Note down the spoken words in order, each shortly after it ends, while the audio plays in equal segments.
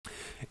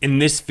In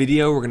this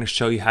video, we're going to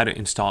show you how to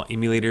install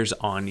emulators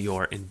on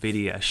your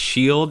Nvidia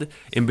Shield.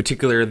 In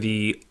particular,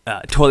 the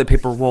toilet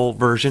paper roll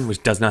version,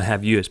 which does not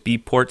have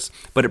USB ports,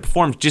 but it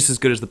performs just as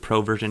good as the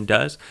Pro version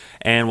does.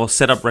 And we'll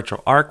set up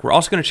RetroArch. We're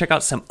also going to check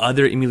out some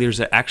other emulators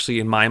that actually,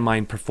 in my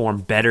mind,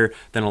 perform better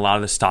than a lot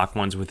of the stock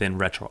ones within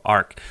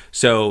RetroArch.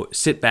 So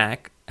sit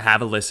back,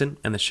 have a listen,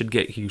 and this should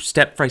get you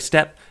step by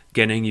step,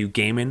 getting you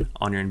gaming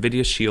on your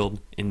Nvidia Shield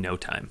in no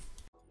time.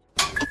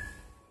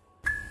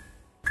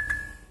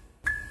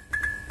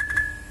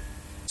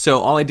 So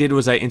all I did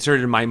was I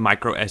inserted my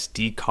micro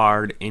SD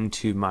card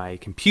into my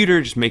computer,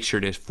 just make sure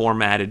it is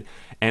formatted.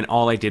 And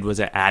all I did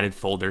was I added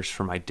folders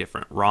for my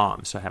different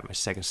ROMs. So I have my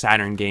Sega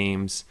Saturn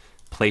games,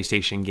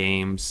 PlayStation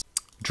games,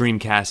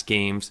 Dreamcast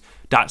games.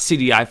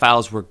 .cdi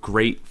files were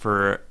great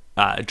for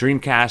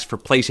Dreamcast. For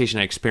PlayStation,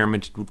 I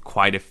experimented with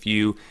quite a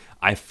few.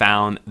 I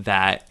found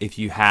that if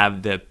you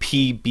have the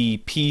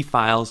PBP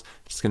files,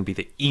 it's going to be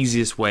the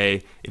easiest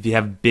way. If you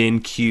have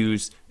bin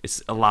queues,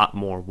 it's a lot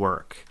more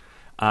work.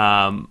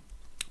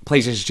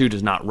 PlayStation 2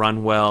 does not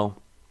run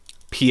well.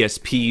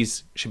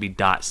 PSPs should be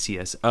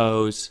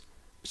 .csos.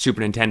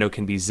 Super Nintendo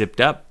can be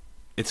zipped up.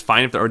 It's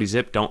fine if they're already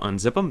zipped. Don't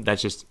unzip them.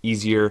 That's just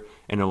easier,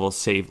 and it will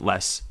save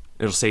less.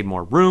 It'll save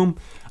more room.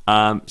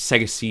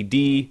 Sega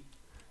CD,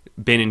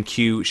 bin and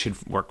queue should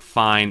work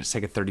fine.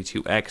 Sega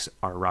 32X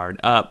are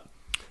RAR'd up,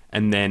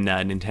 and then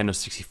Nintendo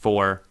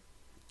 64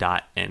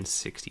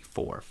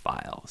 .n64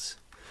 files.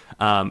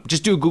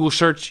 Just do a Google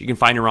search. You can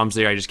find your ROMs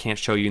there. I just can't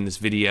show you in this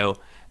video.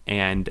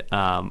 And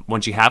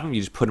once you have them, you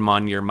just put them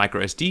on your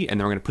micro SD, and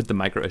then we're going to put the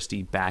micro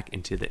SD back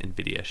into the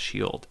Nvidia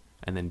Shield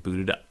and then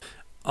boot it up.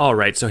 All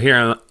right, so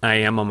here I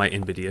am on my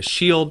Nvidia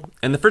Shield,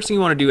 and the first thing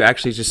you want to do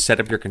actually is just set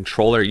up your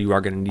controller. You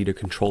are going to need a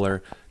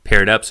controller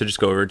paired up, so just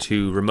go over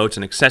to remotes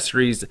and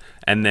accessories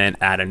and then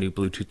add a new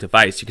Bluetooth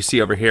device. You can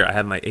see over here I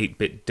have my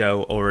 8-bit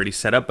DOE already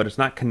set up, but it's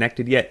not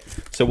connected yet.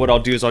 So what I'll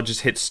do is I'll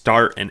just hit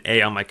start and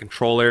A on my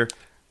controller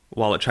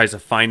while it tries to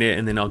find it,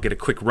 and then I'll get a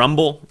quick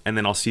rumble, and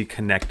then I'll see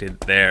connected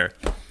there.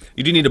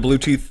 You do need a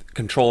Bluetooth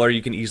controller.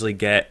 You can easily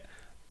get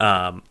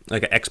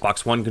like an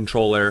Xbox One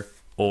controller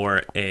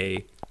or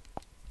a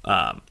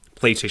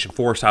PlayStation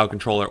 4 style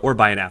controller, or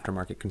buy an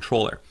aftermarket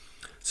controller.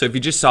 So if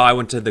you just saw, I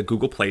went to the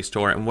Google Play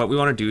Store, and what we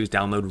want to do is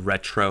download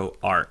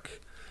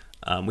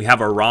RetroArch. We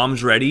have our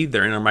ROMs ready.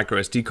 They're in our micro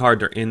SD card.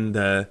 They're in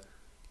the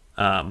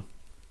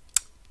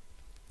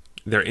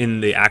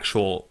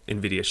actual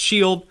Nvidia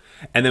Shield,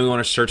 and then we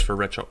want to search for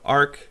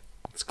RetroArch.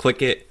 Let's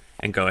click it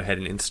and go ahead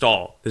and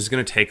install. This is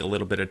going to take a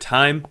little bit of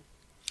time.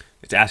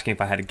 It's asking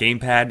if I had a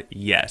gamepad.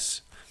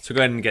 Yes. So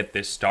go ahead and get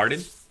this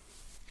started.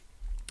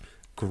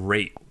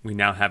 Great. We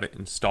now have it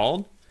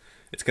installed.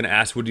 It's going to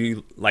ask, would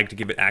you like to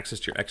give it access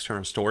to your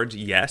external storage?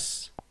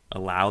 Yes.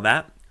 Allow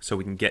that so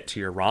we can get to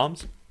your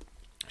ROMs.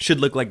 Should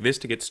look like this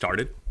to get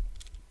started.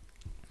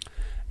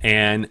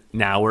 And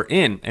now we're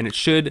in, and it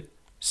should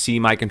see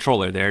my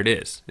controller. There it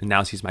is. It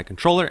now sees my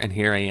controller, and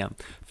here I am.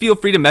 Feel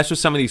free to mess with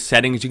some of these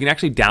settings. You can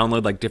actually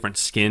download like different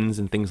skins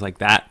and things like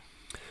that.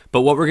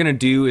 But what we're going to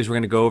do is we're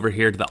going to go over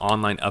here to the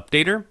online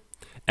updater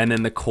and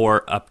then the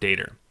core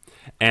updater.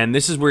 And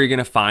this is where you're going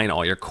to find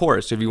all your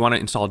cores. So if you want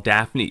to install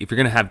Daphne, if you're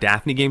going to have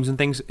Daphne games and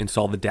things,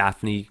 install the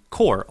Daphne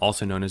core,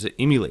 also known as an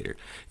emulator.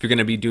 If you're going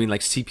to be doing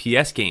like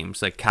CPS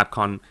games, like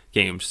Capcom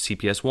games,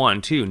 CPS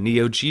 1, 2,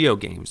 Neo Geo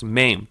games,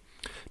 MAME,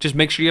 just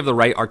make sure you have the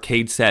right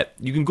arcade set.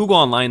 You can Google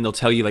online, they'll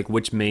tell you like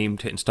which MAME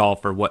to install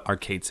for what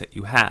arcade set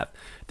you have.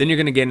 Then you're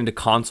going to get into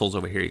consoles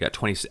over here. You got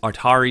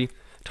Atari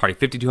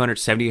 5200,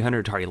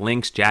 7800, Atari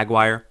Lynx,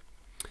 Jaguar.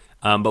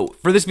 But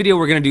for this video,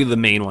 we're going to do the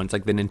main ones,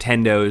 like the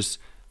Nintendos,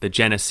 the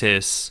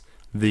Genesis,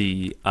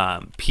 the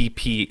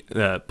PSPs,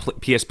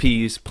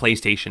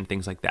 PlayStation,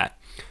 things like that.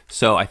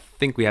 So I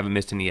think we haven't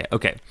missed any yet.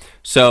 Okay,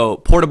 so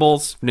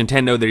portables,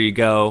 Nintendo, there you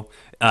go.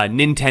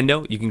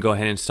 Nintendo, you can go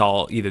ahead and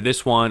install either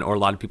this one, or a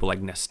lot of people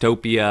like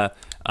Nestopia.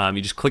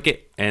 You just click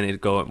it and it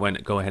go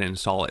ahead and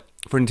install it.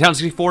 For Nintendo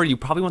 64, you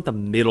probably want the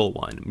middle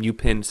one,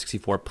 MuPin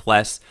 64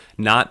 Plus,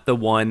 not the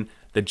one,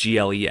 the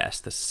GLES,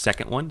 the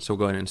second one. So we'll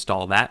go ahead and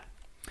install that.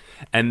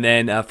 And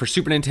then for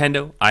Super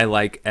Nintendo, I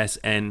like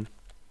SNES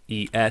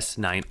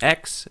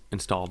 9X,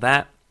 install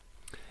that.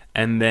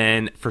 And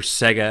then for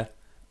Sega,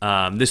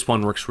 this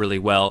one works really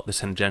well, the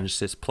Sega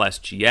Genesis Plus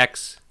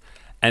GX.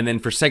 And then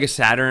for Sega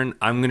Saturn,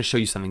 I'm going to show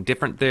you something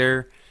different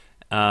there.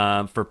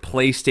 For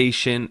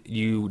PlayStation,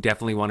 you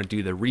definitely want to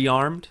do the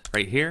rearmed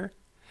right here.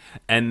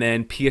 And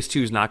then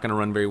PS2 is not going to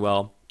run very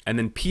well. And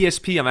then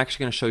PSP, I'm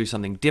actually going to show you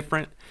something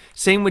different.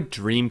 Same with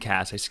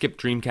Dreamcast. I skipped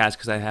Dreamcast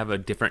because I have a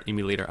different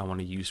emulator I want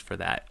to use for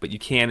that. But you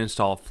can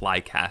install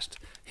Flycast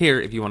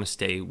here if you want to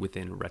stay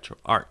within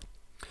RetroArch.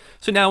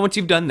 So now once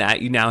you've done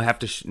that, you now have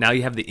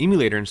the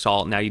emulator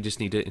installed. Now you just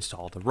need to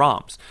install the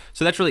ROMs.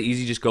 So that's really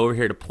easy. Just go over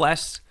here to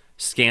Plus,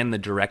 scan the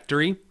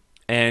directory,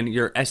 and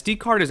your SD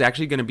card is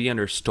actually going to be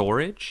under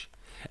storage,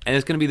 and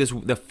it's going to be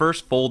the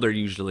first folder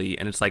usually,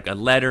 and it's like a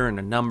letter and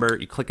a number.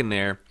 You click in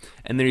there,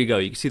 and there you go.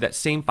 You can see that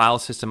same file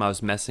system I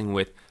was messing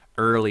with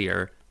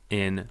earlier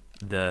in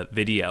the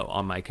video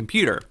on my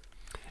computer.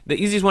 The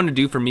easiest one to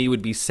do for me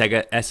would be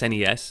Sega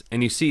SNES,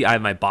 and you see I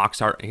have my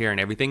box art here and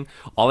everything.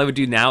 All I would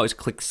do now is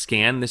click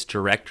scan this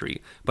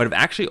directory, but I've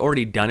actually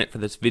already done it for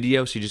this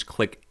video, so you just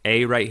click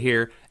A right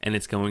here, and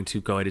it's going to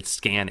go ahead and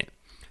scan it.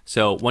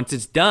 So once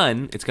it's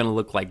done, it's going to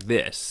look like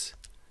this.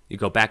 You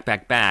go back,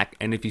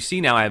 and if you see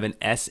now I have an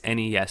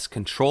SNES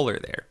controller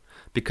there,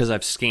 because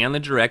I've scanned the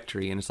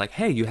directory, and it's like,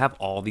 hey, you have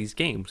all these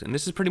games, and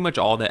this is pretty much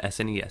all the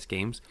SNES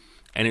games,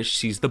 and it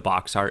sees the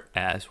box art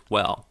as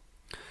well.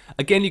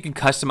 Again, you can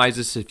customize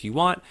this if you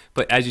want,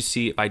 but as you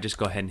see, if I just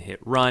go ahead and hit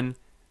run,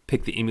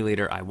 pick the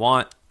emulator I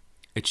want,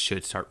 it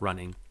should start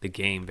running the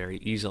game very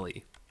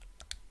easily.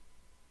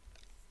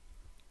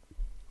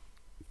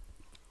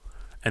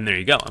 And there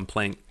you go, I'm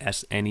playing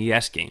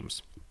SNES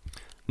games.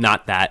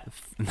 Not that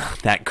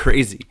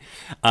crazy.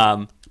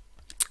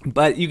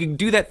 But you can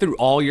do that through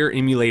all your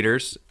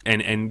emulators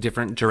and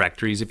different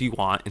directories if you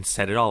want and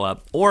set it all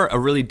up. Or a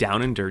really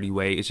down and dirty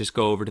way is just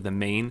go over to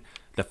the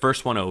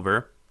first one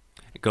over,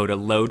 go to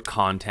load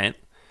content,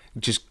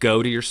 just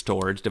go to your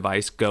storage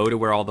device, go to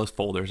where all those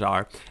folders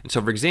are. And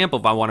so for example,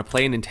 if I want to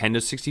play a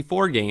Nintendo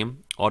 64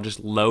 game, I'll just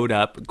load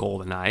up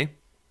GoldenEye,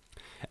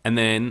 and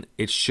then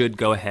it should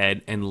go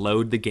ahead and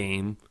load the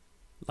game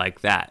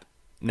like that.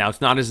 Now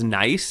it's not as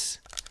nice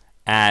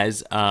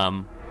as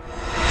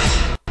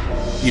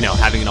you know,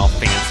 having it all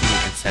fancy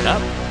and set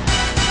up,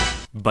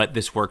 but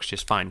this works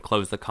just fine.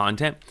 Close the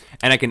content,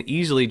 and I can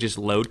easily just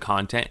load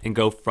content and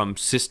go from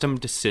system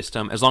to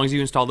system. As long as you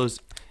install those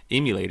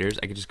emulators,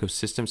 I could just go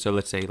system. So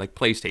let's say like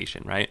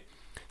PlayStation, right?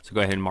 So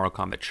go ahead and Mortal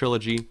Kombat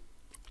Trilogy.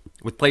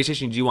 With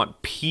PlayStation, you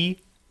want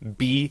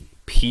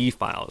PBP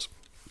files.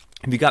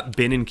 If you got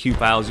bin and Q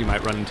files, you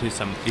might run into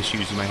some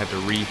issues. You might have to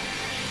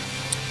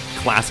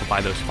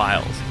reclassify those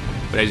files.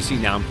 But as you see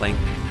now, I'm playing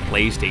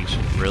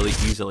PlayStation really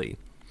easily.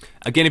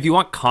 Again, if you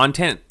want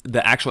content,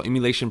 the actual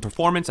emulation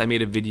performance, I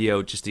made a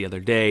video just the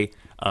other day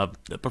of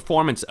the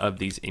performance of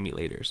these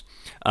emulators.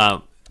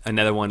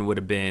 Another one would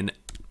have been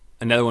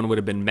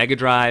Mega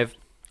Drive,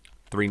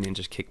 Three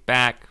Ninjas Kick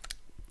Back,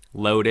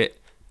 load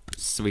it.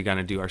 So we're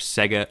gonna do our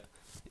Sega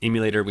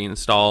emulator we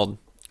installed,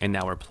 and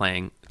now we're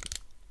playing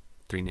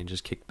Three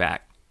Ninjas Kick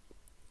Back.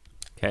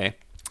 Okay,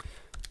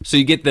 so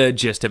you get the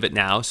gist of it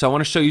now. So I want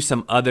to show you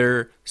some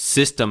other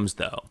systems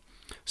though.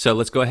 So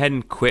let's go ahead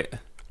and quit,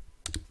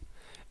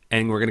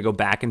 and we're gonna go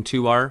back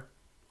into our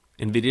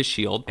Nvidia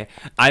Shield.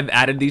 I've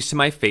added these to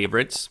my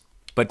favorites,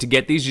 but to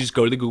get these, you just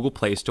go to the Google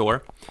Play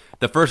Store.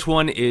 The first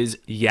one is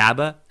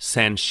Yaba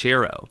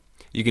Sanshiro.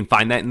 You can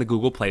find that in the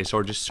Google Play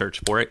Store. Just search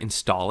for it,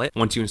 install it.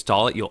 Once you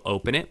install it, you'll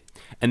open it.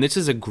 And this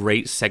is a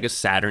great Sega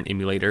Saturn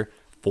emulator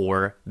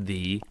for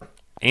the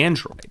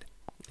Android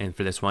and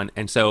for this one.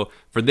 And so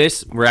for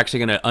this, we're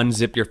actually going to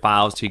unzip your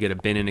files so you get a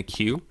bin and a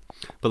Q.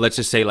 But let's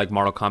just say like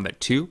Mortal Kombat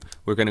 2,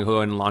 we're going to go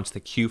ahead and launch the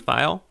Q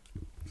file.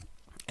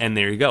 And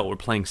there you go. We're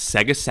playing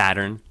Sega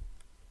Saturn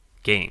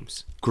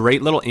games.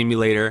 Great little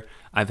emulator.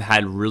 I've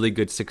had really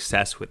good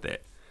success with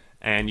it.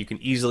 And you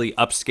can easily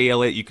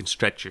upscale it. You can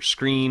stretch your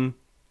screen.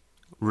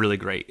 Really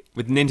great.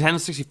 With Nintendo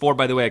 64,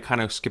 by the way, I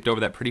kind of skipped over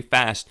that pretty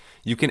fast.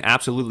 You can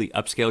absolutely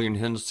upscale your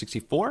Nintendo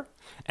 64.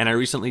 And I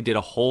recently did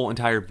a whole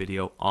entire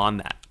video on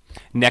that.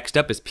 Next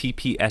up is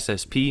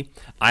PPSSP.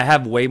 I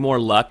have way more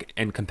luck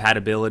and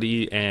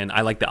compatibility, and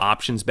I like the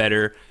options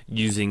better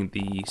using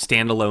the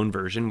standalone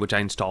version, which I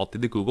installed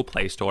through the Google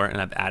Play Store, and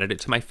I've added it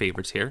to my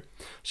favorites here.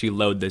 So you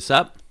load this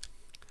up,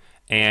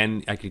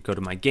 and I could go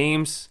to my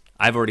games.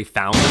 I've already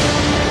found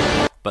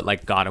them, but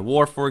like God of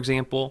War, for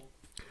example.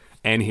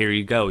 And here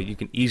you go. You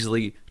can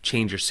easily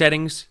change your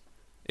settings.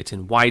 It's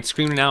in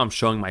widescreen now. I'm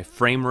showing my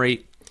frame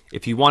rate.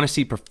 If you want to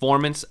see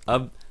performance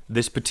of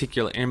this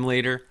particular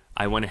emulator,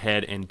 I went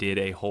ahead and did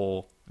a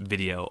whole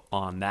video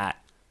on that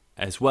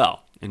as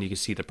well, and you can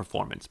see the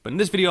performance. But in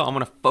this video, I'm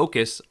going to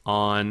focus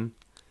on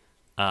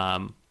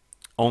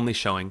only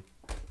showing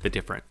the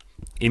different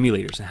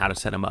emulators and how to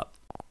set them up.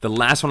 The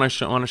last one I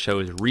want to show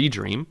is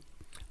Redream,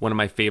 one of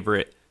my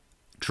favorite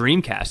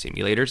Dreamcast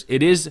emulators.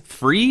 It is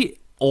free,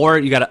 or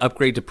you got to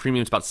upgrade to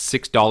premium. It's about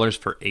 $6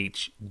 for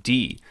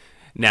HD.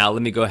 Now,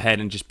 let me go ahead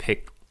and just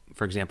pick,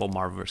 for example,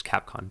 Marvel vs.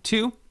 Capcom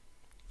 2.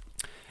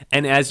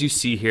 And as you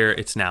see here,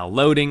 it's now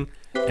loading,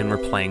 and we're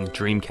playing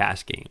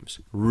Dreamcast games.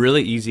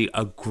 Really easy,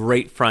 a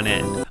great front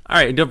end. All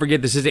right, and don't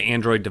forget, this is an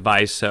Android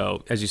device,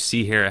 so as you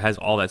see here, it has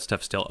all that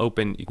stuff still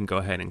open. You can go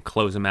ahead and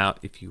close them out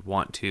if you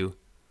want to.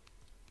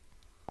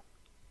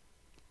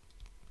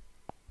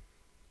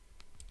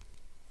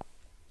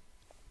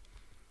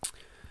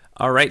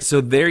 All right,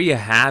 so there you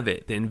have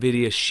it, the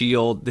Nvidia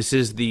Shield. This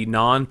is the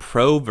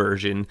non-pro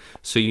version,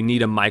 so you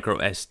need a micro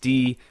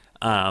SD.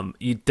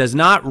 It does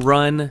not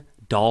run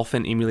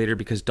Dolphin Emulator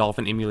because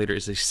Dolphin Emulator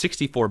is a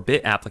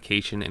 64-bit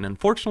application, and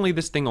unfortunately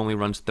this thing only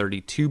runs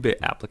 32-bit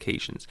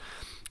applications.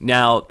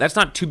 Now, that's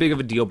not too big of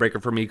a deal breaker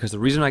for me because the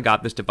reason I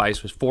got this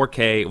device was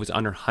 4K. It was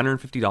under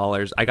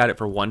 $150. I got it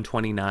for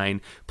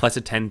 $129 plus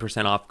a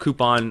 10% off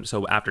coupon,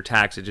 so after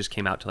tax it just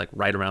came out to like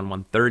right around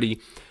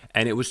 $130.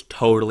 and it was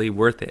totally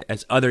worth it.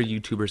 As other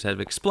YouTubers have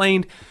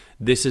explained,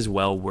 this is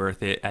well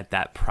worth it at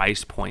that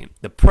price point.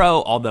 The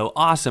Pro, although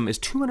awesome, is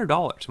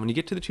 $200. When you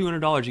get to the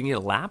 $200, you can get a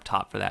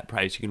laptop for that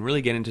price. You can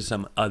really get into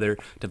some other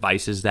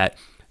devices that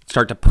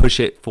start to push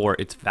it for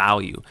its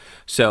value.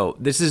 So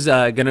this is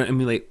going to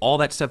emulate all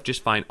that stuff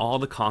just fine. All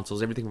the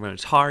consoles, everything from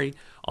Atari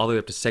all the way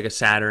up to Sega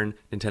Saturn,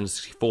 Nintendo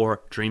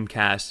 64,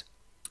 Dreamcast,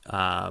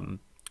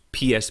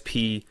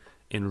 PSP,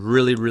 in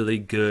really, really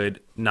good,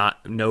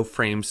 no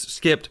frames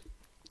skipped.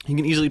 You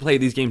can easily play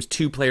these games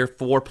 2-player,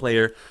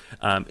 4-player.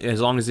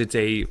 As long as it's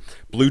a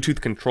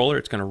Bluetooth controller,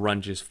 it's going to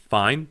run just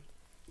fine.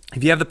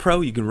 If you have the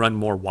Pro, you can run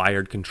more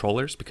wired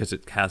controllers because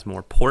it has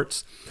more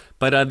ports.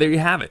 But there you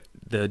have it,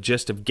 the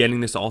gist of getting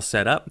this all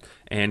set up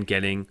and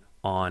getting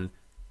on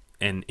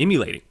and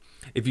emulating.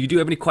 If you do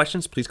have any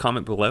questions, please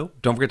comment below.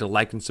 Don't forget to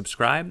like and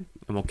subscribe,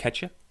 and we'll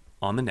catch you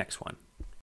on the next one.